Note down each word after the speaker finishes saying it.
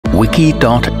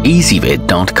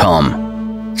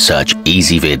wiki.ezvid.com. Search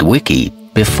Ezvid Wiki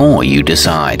before you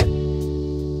decide.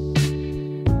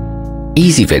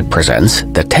 Ezvid presents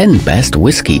the 10 best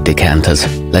whiskey decanters.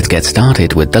 Let's get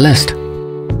started with the list.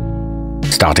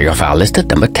 Starting off our list at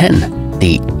number 10,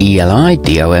 the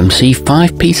elidomc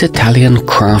 5-piece Italian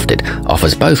Crafted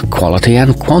offers both quality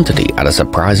and quantity at a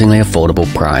surprisingly affordable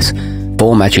price.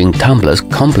 4 matching tumblers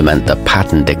complement the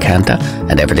pattern decanter,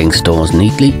 and everything stores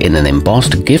neatly in an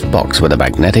embossed gift box with a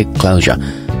magnetic closure.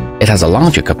 It has a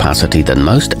larger capacity than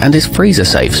most and is freezer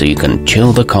safe so you can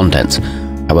chill the contents.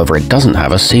 However, it doesn't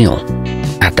have a seal.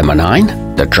 At number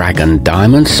 9, the Dragon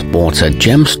Diamond sports a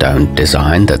gemstone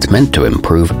design that's meant to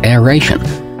improve aeration.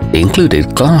 The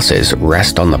included glasses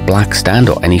rest on the black stand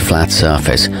or any flat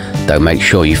surface, though make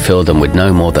sure you fill them with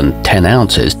no more than 10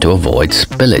 ounces to avoid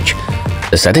spillage.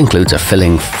 The set includes a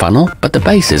filling funnel, but the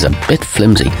base is a bit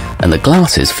flimsy and the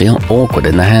glasses feel awkward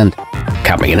in the hand.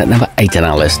 Coming in at number 8 on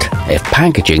our list, if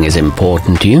packaging is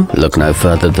important to you, look no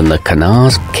further than the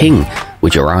Kanars King,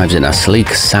 which arrives in a sleek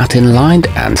satin-lined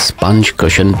and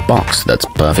sponge-cushioned box that's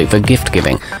perfect for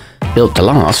gift-giving. Built to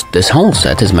last, this whole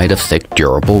set is made of thick,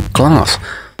 durable glass.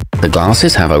 The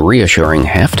glasses have a reassuring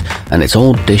heft, and it's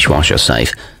all dishwasher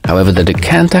safe. However, the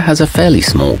decanter has a fairly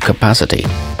small capacity.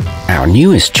 Our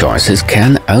newest choices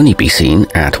can only be seen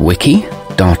at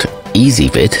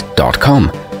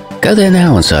wiki.ezvid.com. Go there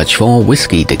now and search for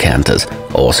whiskey decanters,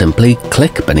 or simply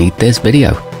click beneath this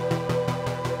video.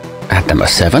 At number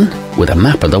 7, with a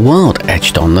map of the world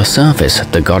etched on the surface,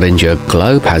 the godinger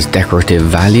globe has decorative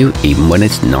value even when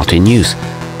it's not in use.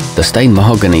 The stained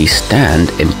mahogany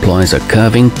stand employs a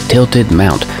curving, tilted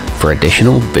mount for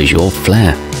additional visual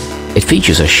flair. It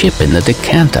features a ship in the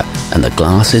decanter, and the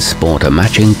glasses sport a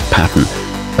matching pattern,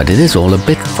 but it is all a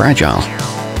bit fragile.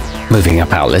 Moving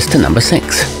up our list to number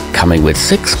 6, coming with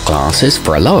 6 glasses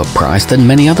for a lower price than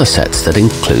many other sets that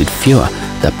include fewer.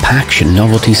 The paksh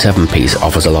novelty 7-piece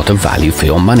offers a lot of value for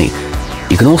your money.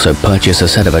 You can also purchase a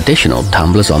set of additional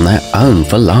tumblers on their own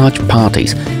for large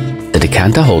parties. The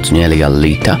decanter holds nearly a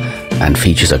litre and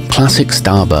features a classic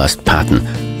starburst pattern.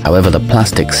 However, the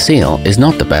plastic seal is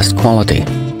not the best quality.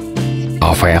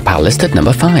 Halfway up our list at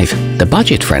number 5, the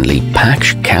budget-friendly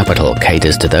paksh Capital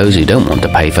caters to those who don't want to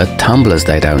pay for tumblers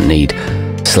they don't need.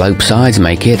 Slope sides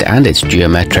make it and its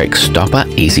geometric stopper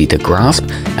easy to grasp,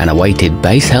 and a weighted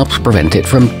base helps prevent it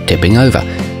from tipping over.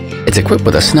 It's equipped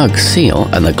with a snug seal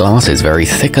and the glass is very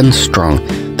thick and strong.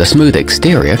 The smooth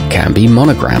exterior can be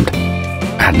monogrammed.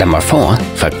 At number 4,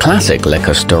 for classic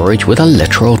liquor storage with a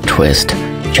literal twist,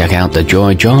 check out the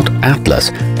Joyjolt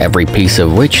Atlas, every piece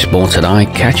of which sports an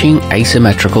eye-catching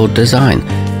asymmetrical design.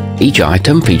 Each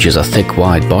item features a thick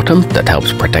wide bottom that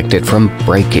helps protect it from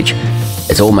breakage.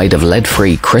 It's all made of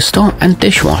lead-free crystal and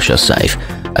dishwasher safe.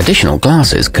 Additional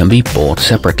glasses can be bought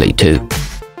separately too.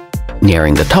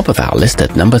 Nearing the top of our list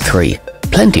at number 3,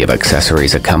 plenty of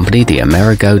accessories accompany the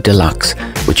Amerigo Deluxe,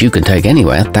 which you can take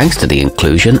anywhere thanks to the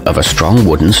inclusion of a strong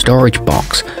wooden storage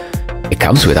box. It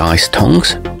comes with ice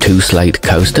tongs, 2 slate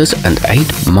coasters, and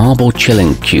 8 marble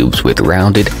chilling cubes with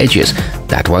rounded edges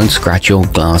that won't scratch your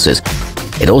glasses.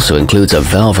 It also includes a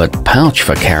velvet pouch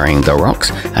for carrying the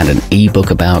rocks and an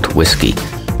e-book about whiskey.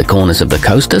 The corners of the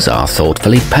coasters are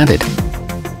thoughtfully padded.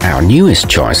 Our newest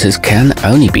choices can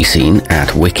only be seen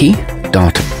at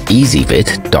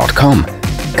wiki.ezvid.com.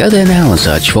 Go there now and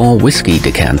search for whiskey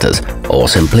decanters, or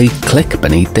simply click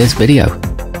beneath this video.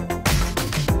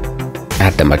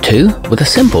 At number 2, with a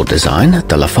simple design,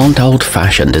 the Lefonte Old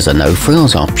Fashioned is a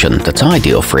no-frills option that's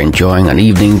ideal for enjoying an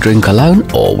evening drink alone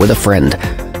or with a friend.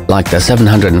 Like the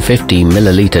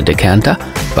 750ml decanter,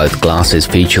 both glasses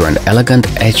feature an elegant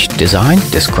edged design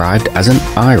described as an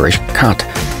Irish cut.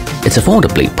 It's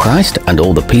affordably priced and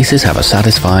all the pieces have a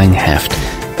satisfying heft.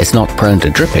 It's not prone to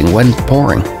dripping when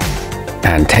pouring.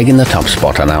 And taking the top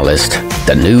spot on our list,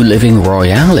 the new Living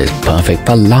Royale is perfect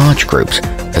for large groups,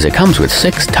 as it comes with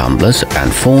 6 tumblers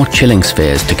and 4 chilling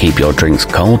spheres to keep your drinks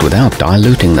cold without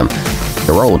diluting them.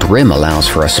 The rolled rim allows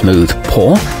for a smooth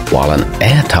pour, while an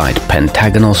airtight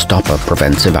pentagonal stopper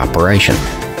prevents evaporation.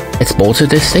 It sports a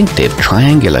distinctive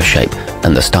triangular shape,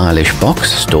 and the stylish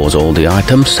box stores all the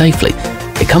items safely.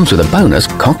 It comes with a bonus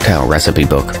cocktail recipe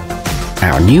book.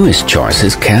 Our newest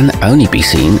choices can only be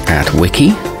seen at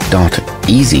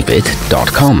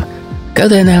wiki.ezvid.com. Go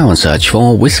there now and search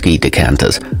for whiskey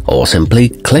decanters, or simply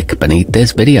click beneath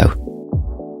this video.